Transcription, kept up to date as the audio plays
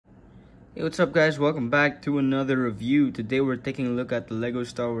Hey, what's up guys? Welcome back to another review. Today we're taking a look at the LEGO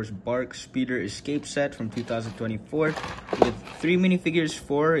Star Wars BARC Speeder Escape Set from 2024 with 3 minifigures,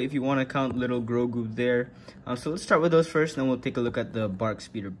 4 if you want to count little Grogu there. So let's start with those first, and then we'll take a look at the BARC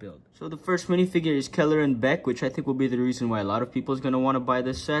Speeder build. So the first minifigure is Keller and Beck, which I think will be the reason why a lot of people is going to want to buy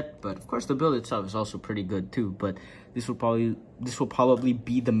this set. But of course the build itself is also pretty good too. But this will probably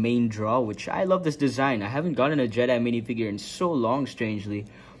be the main draw, which I love this design. I haven't gotten a Jedi minifigure in so long, strangely.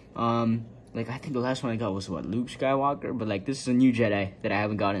 Like I think the last one I got was what, Luke Skywalker, but like this is a new Jedi that I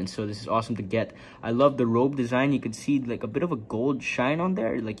haven't gotten, so this is awesome to get. I love the robe design. You can see like a bit of a gold shine on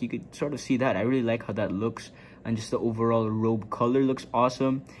there, like you could sort of see that. I really like how that looks, and just the overall robe color looks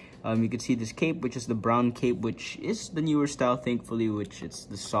awesome. You can see this cape, which is the brown cape, which is the newer style, thankfully, which it's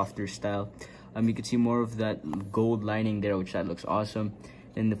the softer style. You can see more of that gold lining there, which that looks awesome.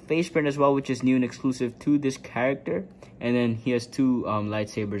 Then the face print as well, which is new and exclusive to this character. And then he has two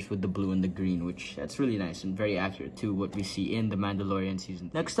lightsabers with the blue and the green, which that's really nice and very accurate to what we see in the Mandalorian season.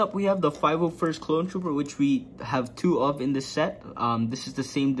 Next up, we have the 501st Clone Trooper, which we have 2 of in this set. This is the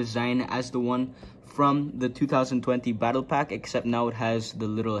same design as the one from the 2020 Battle Pack, except now it has the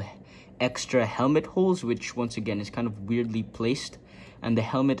little extra helmet holes, which once again is kind of weirdly placed. And the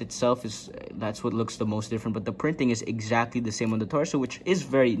helmet itself that's what looks the most different, but the printing is exactly the same on the torso, which is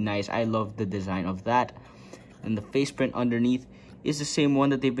very nice. I love the design of that. And the face print underneath is the same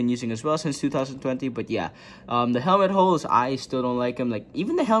one that they've been using as well since 2020. But yeah, the helmet holes, I still don't like them. Like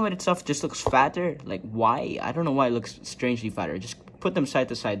even the helmet itself just looks fatter. Like why? I don't know why it looks strangely fatter. Just put them side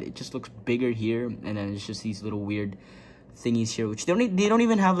to side. It just looks bigger here, and then it's just these little weird thingies here, which they don't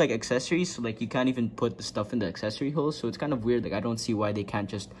even have like accessories, so like you can't even put the stuff in the accessory holes, so it's kind of weird. Like I don't see why they can't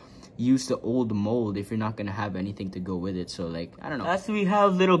just use the old mold if you're not gonna have anything to go with it. So like I don't know. Last we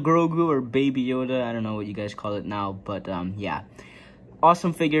have little Grogu, or Baby Yoda, I don't know what you guys call it now, but yeah,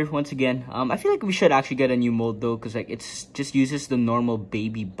 awesome figure once again. I feel like we should actually get a new mold though, because like it's just uses the normal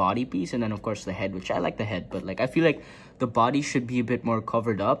baby body piece, and then of course the head, which I like the head, but like I feel like the body should be a bit more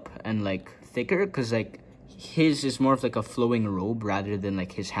covered up and like thicker, because like his is more of like a flowing robe rather than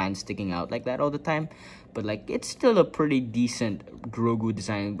like his hand sticking out like that all the time. But like it's still a pretty decent Grogu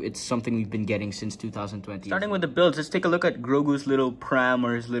design. It's something we've been getting since 2020. Starting with the builds, let's take a look at Grogu's little pram,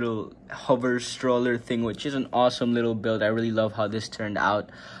 or his little hover stroller thing, which is an awesome little build. I really love how this turned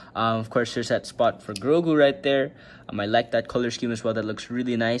out. Of course, there's that spot for Grogu right there. I like that color scheme as well. That looks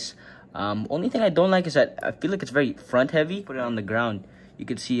really nice. Only thing I don't like is that I feel like it's very front heavy. Put it on the ground, you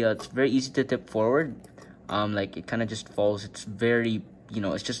can see it's very easy to tip forward. Like it kind of just falls. It's very,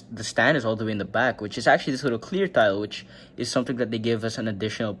 it's just the stand is all the way in the back, which is actually this little clear tile, which is something that they give us an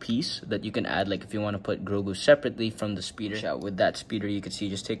additional piece that you can add, like if you want to put Grogu separately from the speeder. Yeah, with that speeder, you can see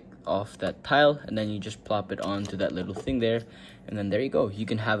just take off that tile, and then you just plop it onto that little thing there, and then there you go. You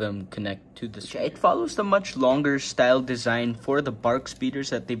can have him connect to the speeder. It follows the much longer style design for the BARC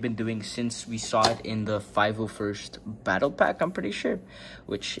speeders that they've been doing since we saw it in the 501st Battle Pack, I'm pretty sure,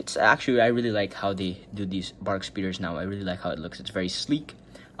 which it's actually, I really like how they do these BARC speeders now. I really like how it looks. It's very sleek.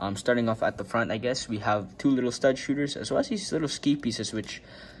 Starting off at the front, I guess we have 2 little stud shooters, as well as these little ski pieces, which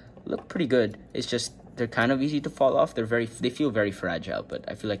look pretty good. It's just they're kind of easy to fall off. They feel very fragile, but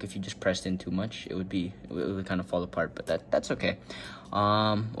I feel like if you just pressed in too much, it would kind of fall apart. But that's okay.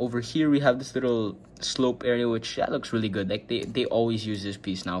 Over here we have this little slope area, which that looks really good. Like they always use this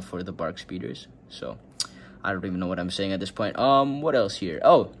piece now for the BARC speeders, so I don't even know what I'm saying at this point. What else here?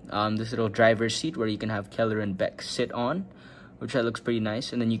 Oh, this little driver's seat where you can have Keller and Beck sit on, which that looks pretty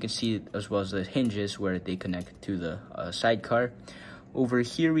nice. And then you can see it as well as the hinges where they connect to the sidecar. Over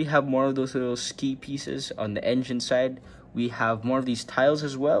here we have more of those little ski pieces on the engine side. We have more of these tiles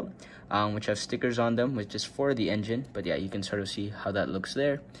as well, which have stickers on them, which is for the engine. But yeah, you can sort of see how that looks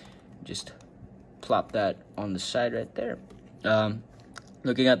there. Just plop that on the side right there.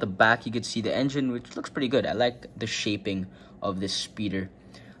 Looking at the back, you can see the engine, which looks pretty good. I like the shaping of this speeder.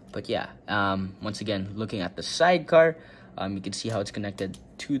 But yeah, once again, looking at the sidecar, you can see how it's connected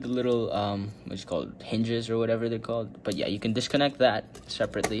to the little what's it called, hinges or whatever they're called. But yeah, you can disconnect that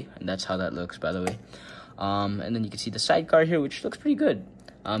separately, and that's how that looks, by the way. And then you can see the sidecar here, which looks pretty good.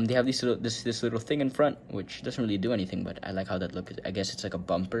 They have this little thing in front, which doesn't really do anything, but I like how that looks. I guess it's like a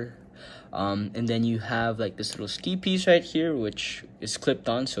bumper. And then you have like this little ski piece right here, which is clipped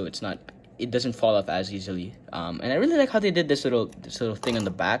on, so it doesn't fall off as easily. And I really like how they did this little thing on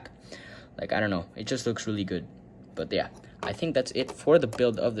the back. Like I don't know, it just looks really good. But yeah, I think that's it for the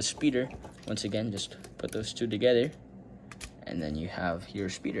build of the speeder. Once again, just put those 2 together, and then you have your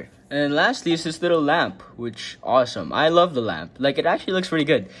speeder. And then lastly is this little lamp, which awesome. I love the lamp. Like it actually looks pretty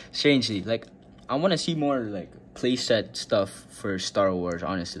good, strangely. Like I want to see more like playset stuff for Star Wars,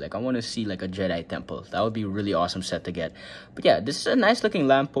 honestly. Like, I want to see like a Jedi temple. That would be a really awesome set to get. But yeah, this is a nice looking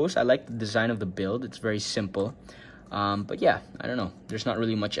lamppost. I like the design of the build. It's very simple. But yeah, I don't know. There's not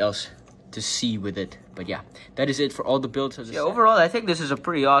really much else to see with it. But yeah, that is it for all the builds of the set. Overall, I think this is a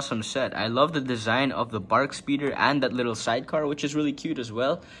pretty awesome set. I love the design of the BARC speeder and that little sidecar, which is really cute as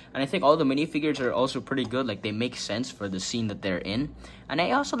well. And I think all the minifigures are also pretty good. Like, they make sense for the scene that they're in. And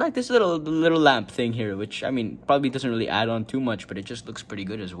I also like this little lamp thing here, which, I mean, probably doesn't really add on too much, but it just looks pretty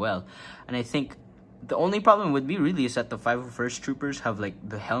good as well. And I think the only problem would be really is that the 501st Troopers have like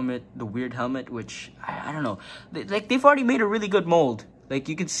the helmet, the weird helmet, which I don't know. They've already made a really good mold. Like,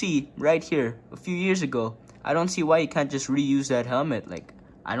 you can see right here a few years ago. I don't see why you can't just reuse that helmet. Like,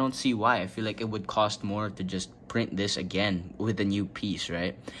 I don't see why. I feel like it would cost more to just print this again with a new piece,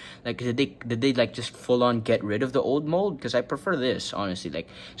 right? Like, did they like just full on get rid of the old mold? Because I prefer this, honestly. Like,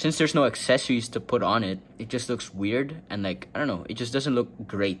 since there's no accessories to put on it, it just looks weird, and like, I don't know, it just doesn't look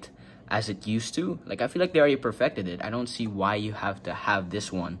great as it used to. Like, I feel like they already perfected it. I don't see why you have to have this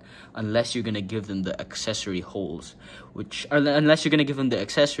one unless you're gonna give them the accessory holes, or unless you're gonna give them the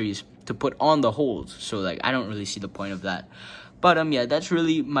accessories to put on the holes. So like, I don't really see the point of that. But yeah, that's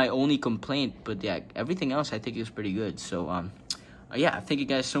really my only complaint. But yeah, everything else I think is pretty good. So yeah, thank you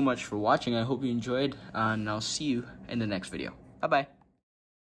guys so much for watching. I hope you enjoyed, and I'll see you in the next video. Bye bye.